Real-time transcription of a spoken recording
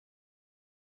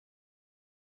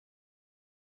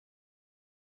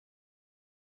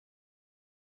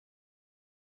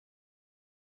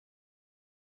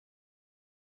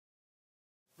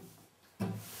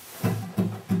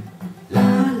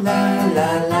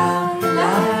la la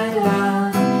la la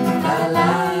la la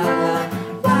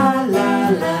la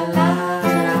la la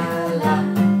la.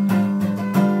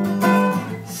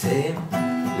 Se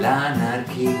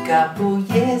l'anarchica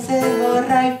pugliese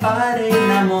vorrai fare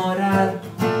innamorare,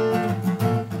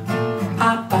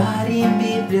 appari in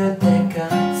biblioteca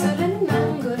solo in un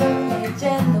angolo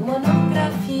leggendo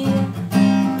monografie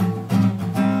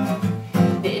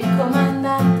del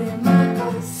comandante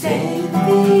Marco.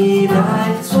 sentirà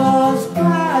il suo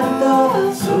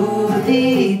sguardo su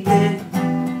di te.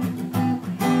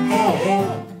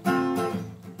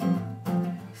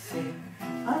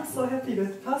 I'm so happy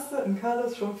that Pastor and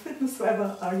Carlos from Fitness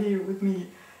Forever are here with me.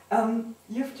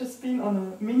 You've just been on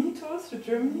a mini tour through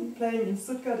Germany, playing in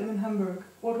Stuttgart and in Hamburg.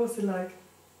 What was it like?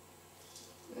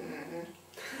 It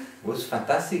was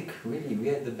fantastic, really. We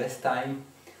had the best time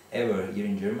ever here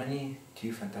in Germany.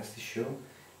 2 fantastic shows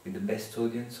with the best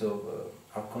audience of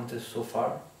our contest so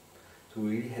far. So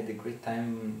we really had a great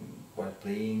time while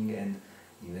playing, and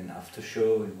even after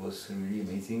show it was really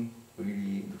amazing. We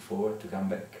really look forward to come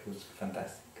back. It was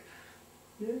fantastic.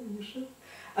 Yeah, you should.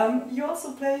 You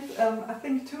also played, I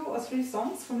think, 2 or 3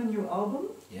 songs from the new album,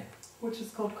 Yeah. which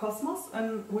is called Cosmos,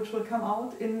 and which will come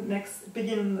out in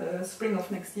spring of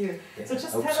next year. Yeah, So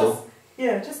just hope tell so.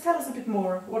 us, just tell us a bit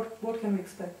more. What can we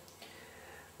expect?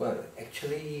 Well,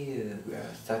 actually, we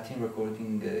are starting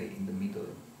recording in the middle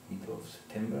of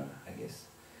September, I guess,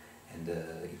 and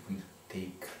it will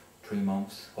take 3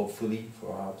 months, hopefully,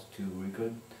 for us to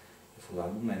record the full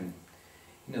album. And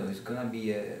you know, it's gonna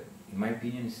be, in my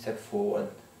opinion, a step forward.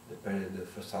 The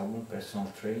first album,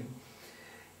 Personal Train.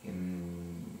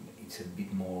 It's a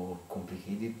bit more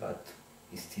complicated, but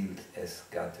it still has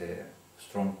got a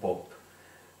strong pop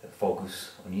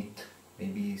focus on it.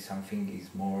 Maybe something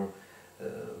is more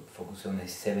focused on a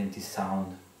 70s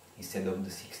sound instead of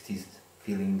the 60s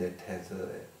feeling that has a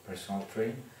Personal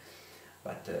Train.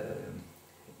 But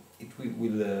it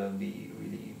will be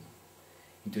really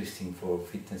interesting for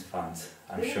fitness fans,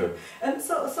 I'm sure. And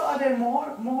so are there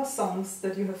more songs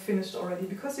that you have finished already?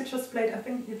 Because you just played, I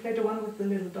think you played the one with the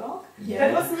little dog. Yeah.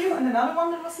 That was new, and another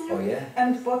one that was new. Oh yeah.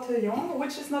 And Botellon,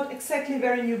 which is not exactly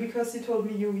very new, because you told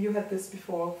me you had this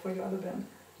before for your other band.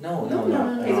 No.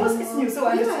 It's new, so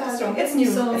I understood it's strong. It's new.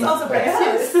 So It's also great.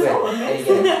 yes. So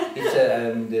amazing. It's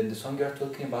the song you are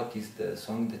talking about is the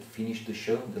song that finished the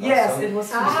show. The last Yes, song. it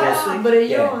was Ah, fantastic.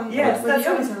 Botellon. Yes, that's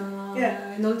Botellon what- is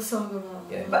yeah. an old song about.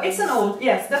 Yeah. But it's an old,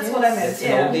 yes, that's what I meant. It's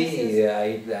Yeah. an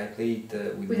oldie. I played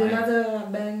with my another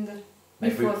band my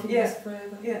before group. Fitness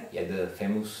Forever. Yeah. the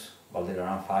famous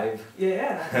Valderan 5.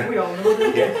 Yeah, we all know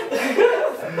that.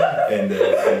 Yeah. And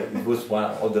it was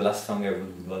one of the last song I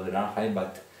wrote with Valderan 5,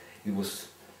 but it was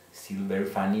still very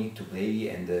funny to play,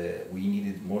 and we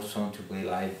needed more songs to play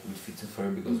live with Fitness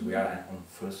Forever because we are on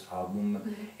first album,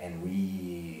 and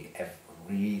we have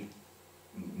really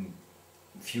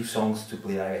few songs to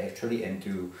play live actually, and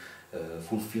to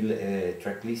fulfill a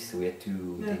track list we had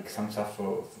to take some stuff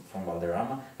from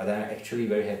Valderrama, but I'm actually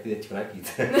very happy that you like it.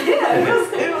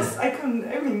 Yeah, it was, I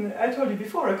told you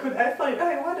before, I thought,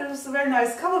 hey, what, it was a very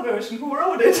nice cover version, who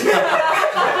wrote it?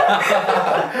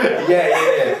 Yeah.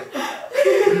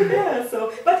 Yeah,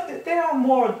 so, but there are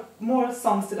more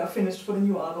songs that are finished for the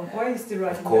new album, or are you still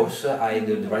writing? Of course,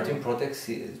 the writing process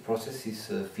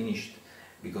is finished,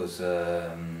 because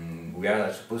we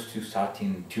are supposed to start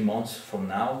in 2 months from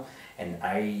now, and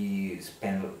I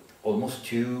spent almost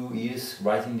 2 years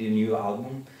writing the new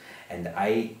album, and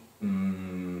I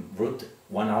wrote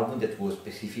one album that was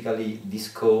specifically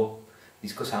disco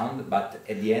sound, but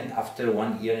at the end, after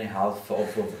 1.5 years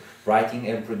of writing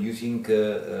and producing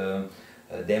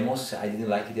demos, I didn't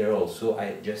like it at all, so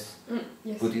I just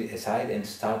put it aside and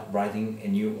start writing a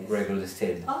new record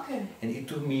instead. Okay. And it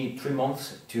took me 3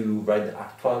 months to write the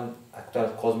actual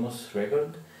Cosmos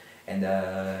record, and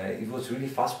it was really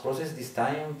fast process this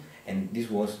time, and this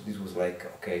was like,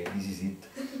 okay, this is it.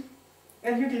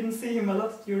 And you didn't see him a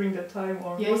lot during that time,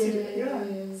 or was he? Yeah.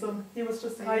 So he was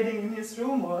just hiding in his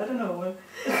room, or I don't know.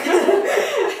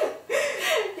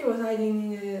 He was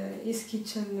hiding in his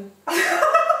kitchen.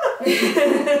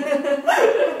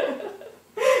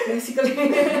 Basically.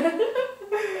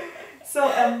 So,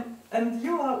 and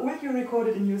will you record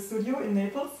it in your studio in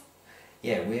Naples?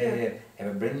 Yeah, we have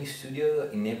a brand new studio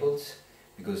in Naples,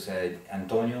 because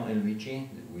Antonio and Luigi,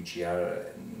 which are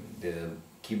the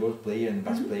keyboard player and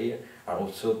bass player, are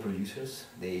also producers.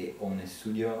 They own a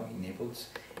studio in Naples,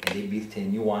 and they built a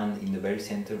new one in the very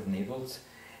center of Naples,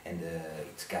 and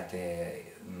it's got a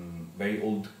very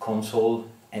old console,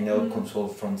 analog console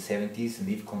from 70s,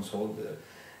 lead console.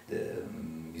 The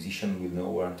musician will know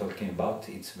what I'm talking about.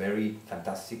 It's very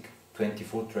fantastic,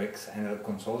 24 tracks analog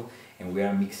console, and we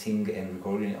are mixing and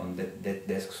recording on that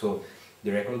desk. So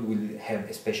the record will have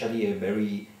especially a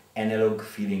very analog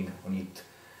feeling on it.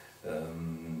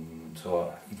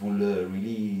 So it will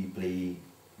really play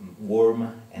warm,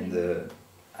 and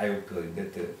I hope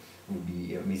that will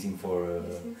be amazing for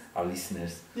our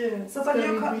listeners. Yeah. So, But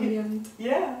you're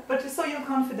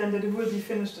confident that it will be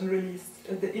finished and released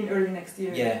in early next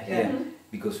year. Yeah.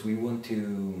 Because we want to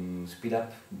speed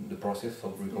up the process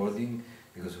of recording,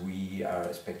 because we are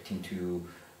expecting to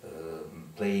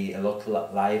play a lot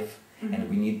live, and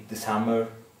we need the summer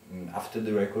after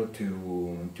the record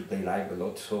to play live a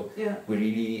lot. So we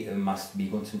really must be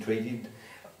concentrated.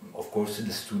 Of course,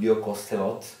 the studio costs a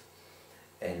lot,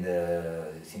 and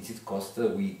since it costs,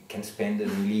 we can spend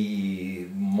really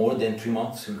more than 3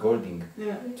 months recording.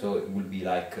 So it will be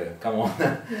like, come on,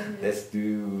 let's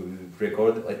do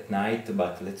record at night,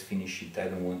 but let's finish it. I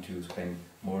don't want to spend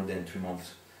more than 3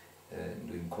 months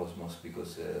doing Cosmos,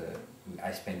 because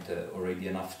I spent already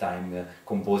enough time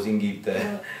composing it,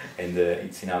 and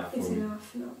it's enough for me. It's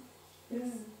enough, no? Yes.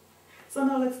 So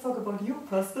now let's talk about you,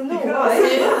 Pastor, No, because, why?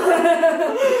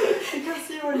 because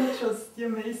you are not just the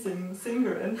amazing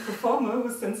singer and performer who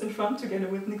stands in front together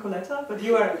with Nicoletta, but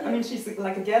you are, I mean, she's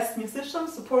like a guest musician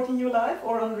supporting you live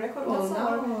or on record also,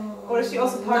 or is she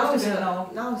also part of the band now?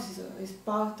 Now she's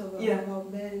part of our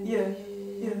band.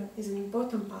 It's an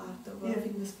important part of our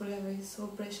Fitness Forever. It's so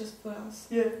precious for us.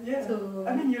 So,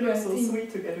 I mean, you look so sweet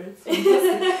together. It's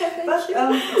fantastic.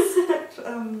 But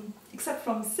except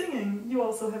from singing, you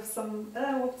also have some,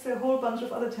 I would say, a whole bunch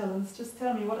of other talents. Just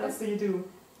tell me, what else do you do?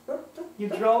 You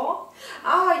draw?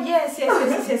 Yes.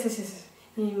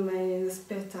 In my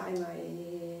spare time,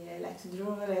 I like to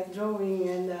draw. I like drawing,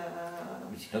 and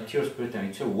it's not your spare time,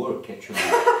 it's your work actually.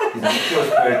 It's not your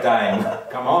spare time.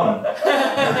 Come on.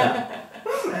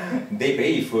 They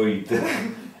pay for it.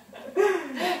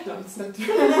 no, it's not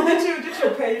true. Did you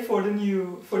pay for the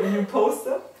new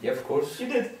poster? Yeah, of course. You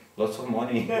did. Lots of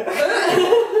money.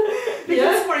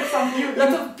 Because, for example,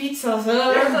 lot of pizzas, a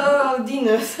lot of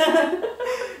dinners.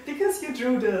 Because you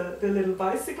drew the little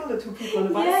bicycle, the two people on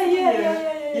the bicycle.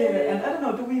 Yeah. And I don't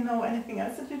know, do we know anything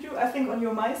else that you drew? I think on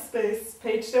your MySpace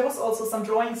page there was also some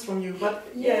drawings from you, but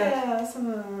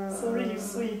so really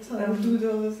sweet.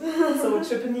 Doodles. So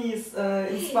Japanese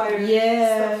inspired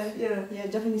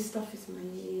stuff. Japanese stuff is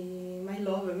my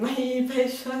love and my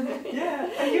passion.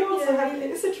 And you also have,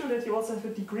 is it true that you also have a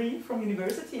degree from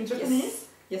university in Japanese?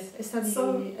 Yes, I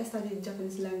studied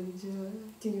Japanese language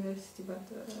at university, but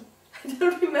I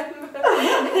don't remember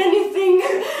anything.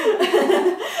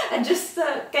 I just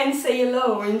can't say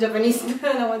hello in Japanese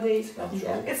nowadays.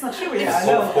 It's not true, I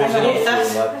know. Of course it's not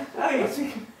true,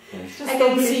 but I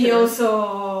can see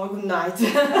also good night.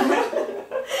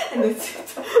 And that's it.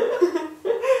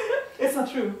 It's not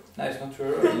true. No, it's not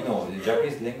true. You know, the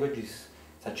Japanese language is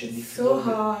such a difficult.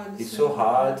 So hard. It's so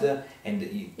hard, and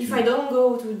if I don't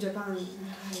go to Japan.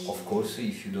 Of course,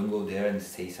 if you don't go there and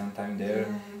stay some time there,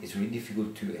 it's really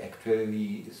difficult to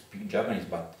actually speak Japanese.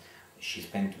 But she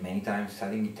spent many times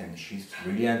studying it, and she's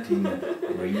brilliant in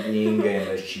reading,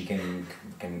 and she can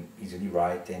easily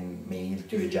write and mail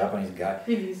to a Japanese guy.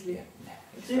 Really easily. I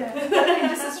mean,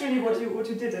 this is really what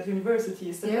you did at university,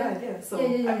 is that right? Yeah. So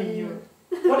I mean,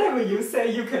 whatever you say,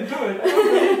 you can do it. I don't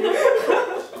believe you.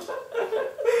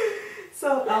 So,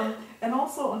 and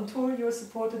also on tour you're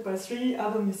supported by 3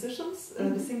 other musicians,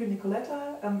 the singer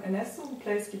Nicoletta, Ernesto, who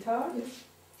plays guitar,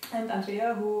 and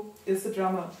Andrea, who is the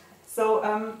drummer. So,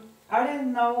 are they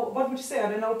now, what would you say, are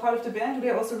they now part of the band? Do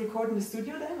they also record in the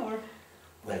studio then, or?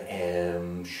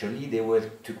 Well, surely they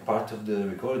took part of the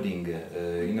recording.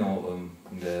 You know,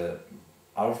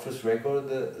 our first record,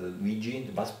 Luigi,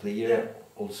 the bass player,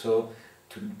 also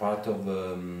took part of,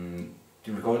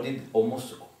 recorded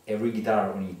almost every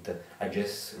guitar on it. I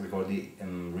just recorded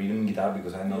rhythm guitar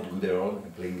because I'm not good at all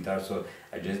at playing guitar, so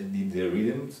I just did the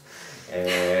rhythms,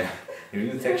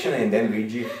 rhythm section, and then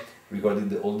Luigi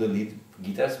recorded all the lead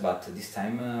guitars. But this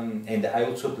time, and I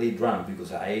also played drum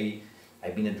because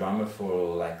I've been a drummer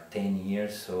for like 10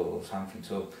 years or something.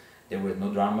 So there was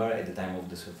no drummer at the time of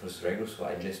the first record, so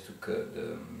I just took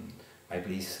my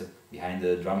place behind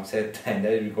the drum set and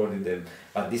I recorded them.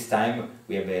 But this time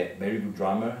we have a very good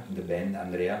drummer in the band,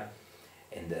 Andrea,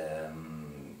 and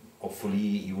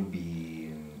hopefully he will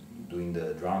be doing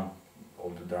all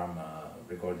the drum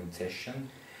recording session,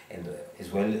 and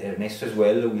as well Ernesto as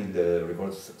well will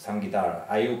record some guitar.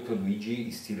 I hope Luigi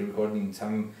is still recording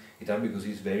some guitar because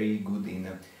he's very good in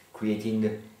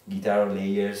creating guitar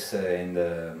layers, and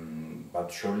but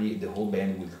surely the whole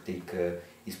band will take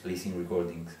his place in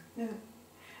recordings.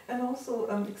 And also,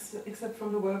 except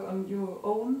from the work on your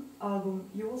own album,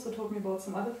 you also told me about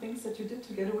some other things that you did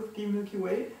together with Guy Milky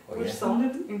Way, which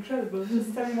sounded incredible.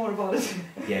 Just tell me more about it.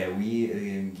 Yeah, we,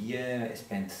 Guy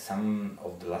spent some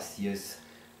of the last years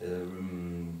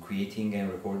creating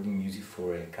and recording music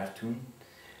for a cartoon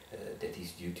that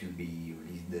is due to be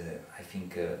released, I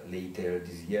think, later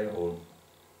this year or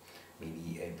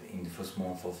maybe in the first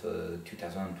month of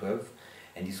 2012.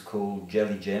 And it's called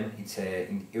Jelly Jam. It's a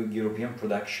European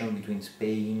production between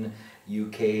Spain,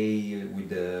 UK,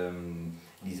 with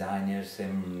designers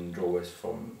and drawers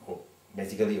from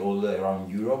basically all around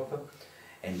Europe.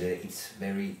 And it's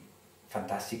very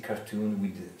fantastic cartoon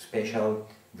with special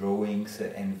drawings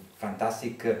and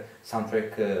fantastic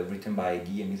soundtrack written by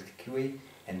Guy and Milky Way.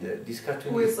 And this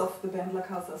cartoon who is of the band La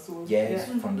Casa Azul. Yes,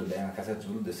 from the band La Casa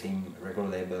Azul, the same record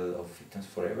label of Fitness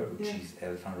Forever, which is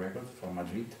Elephant Records from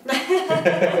Madrid.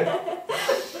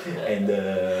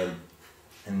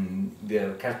 and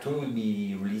the cartoon will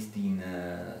be released in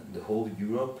the whole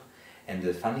Europe. And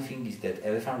the funny thing is that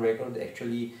Elephant Records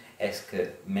actually asked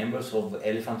members of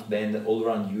Elephant band all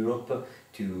around Europe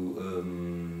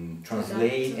to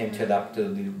translate and to adapt the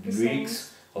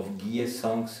lyrics of Guy's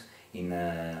songs in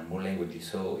more languages.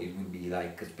 So it would be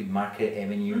like Speed Market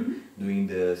Avenue doing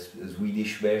the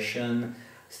Swedish version,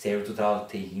 Stereo Total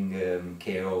taking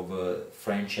care of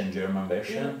French and German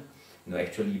version. You know,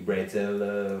 actually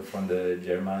Bretzel from a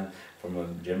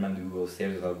German duo,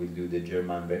 Stereo Total will do the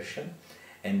German version,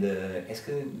 and asked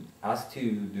us to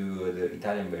do the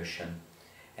Italian version.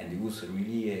 And it was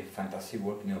really a fantastic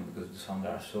work, you know, because the songs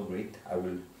are so great. I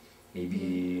will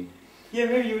maybe. Yeah,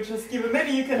 maybe you just give it.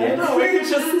 Maybe you can. I don't know. Maybe you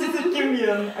just give me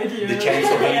an idea. The chance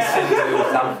of listening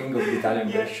to something of the Italian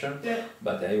version. Yeah.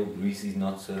 But I hope Luis is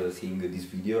not seeing this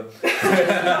video.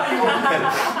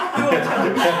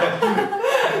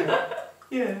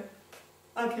 Yeah.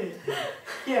 Okay.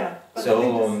 Yeah.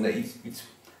 So it's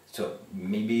so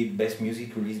maybe best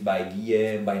music released by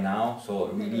Guy by now. So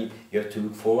really you have to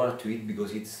look forward to it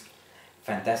because it's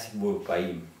fantastic work by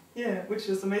him. Yeah, which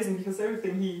is amazing because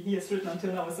everything he has written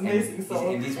until now is amazing.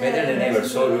 And it's better than ever,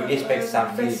 so really expect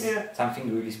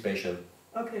something really special.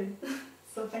 Okay,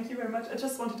 so thank you very much. I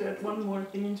just wanted to add one more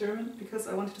thing in German, because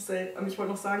I wanted to say, ich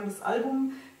wollte noch sagen, das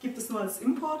Album gibt es nur als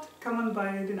Import, kann man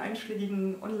bei den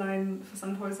einschlägigen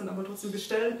Online-Versandhäusern aber trotzdem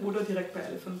bestellen oder direkt bei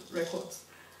Elephant Records.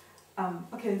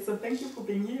 Okay, so thank you for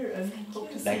being here and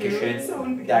hope to see you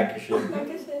soon again. Dankeschön.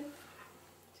 Dankeschön.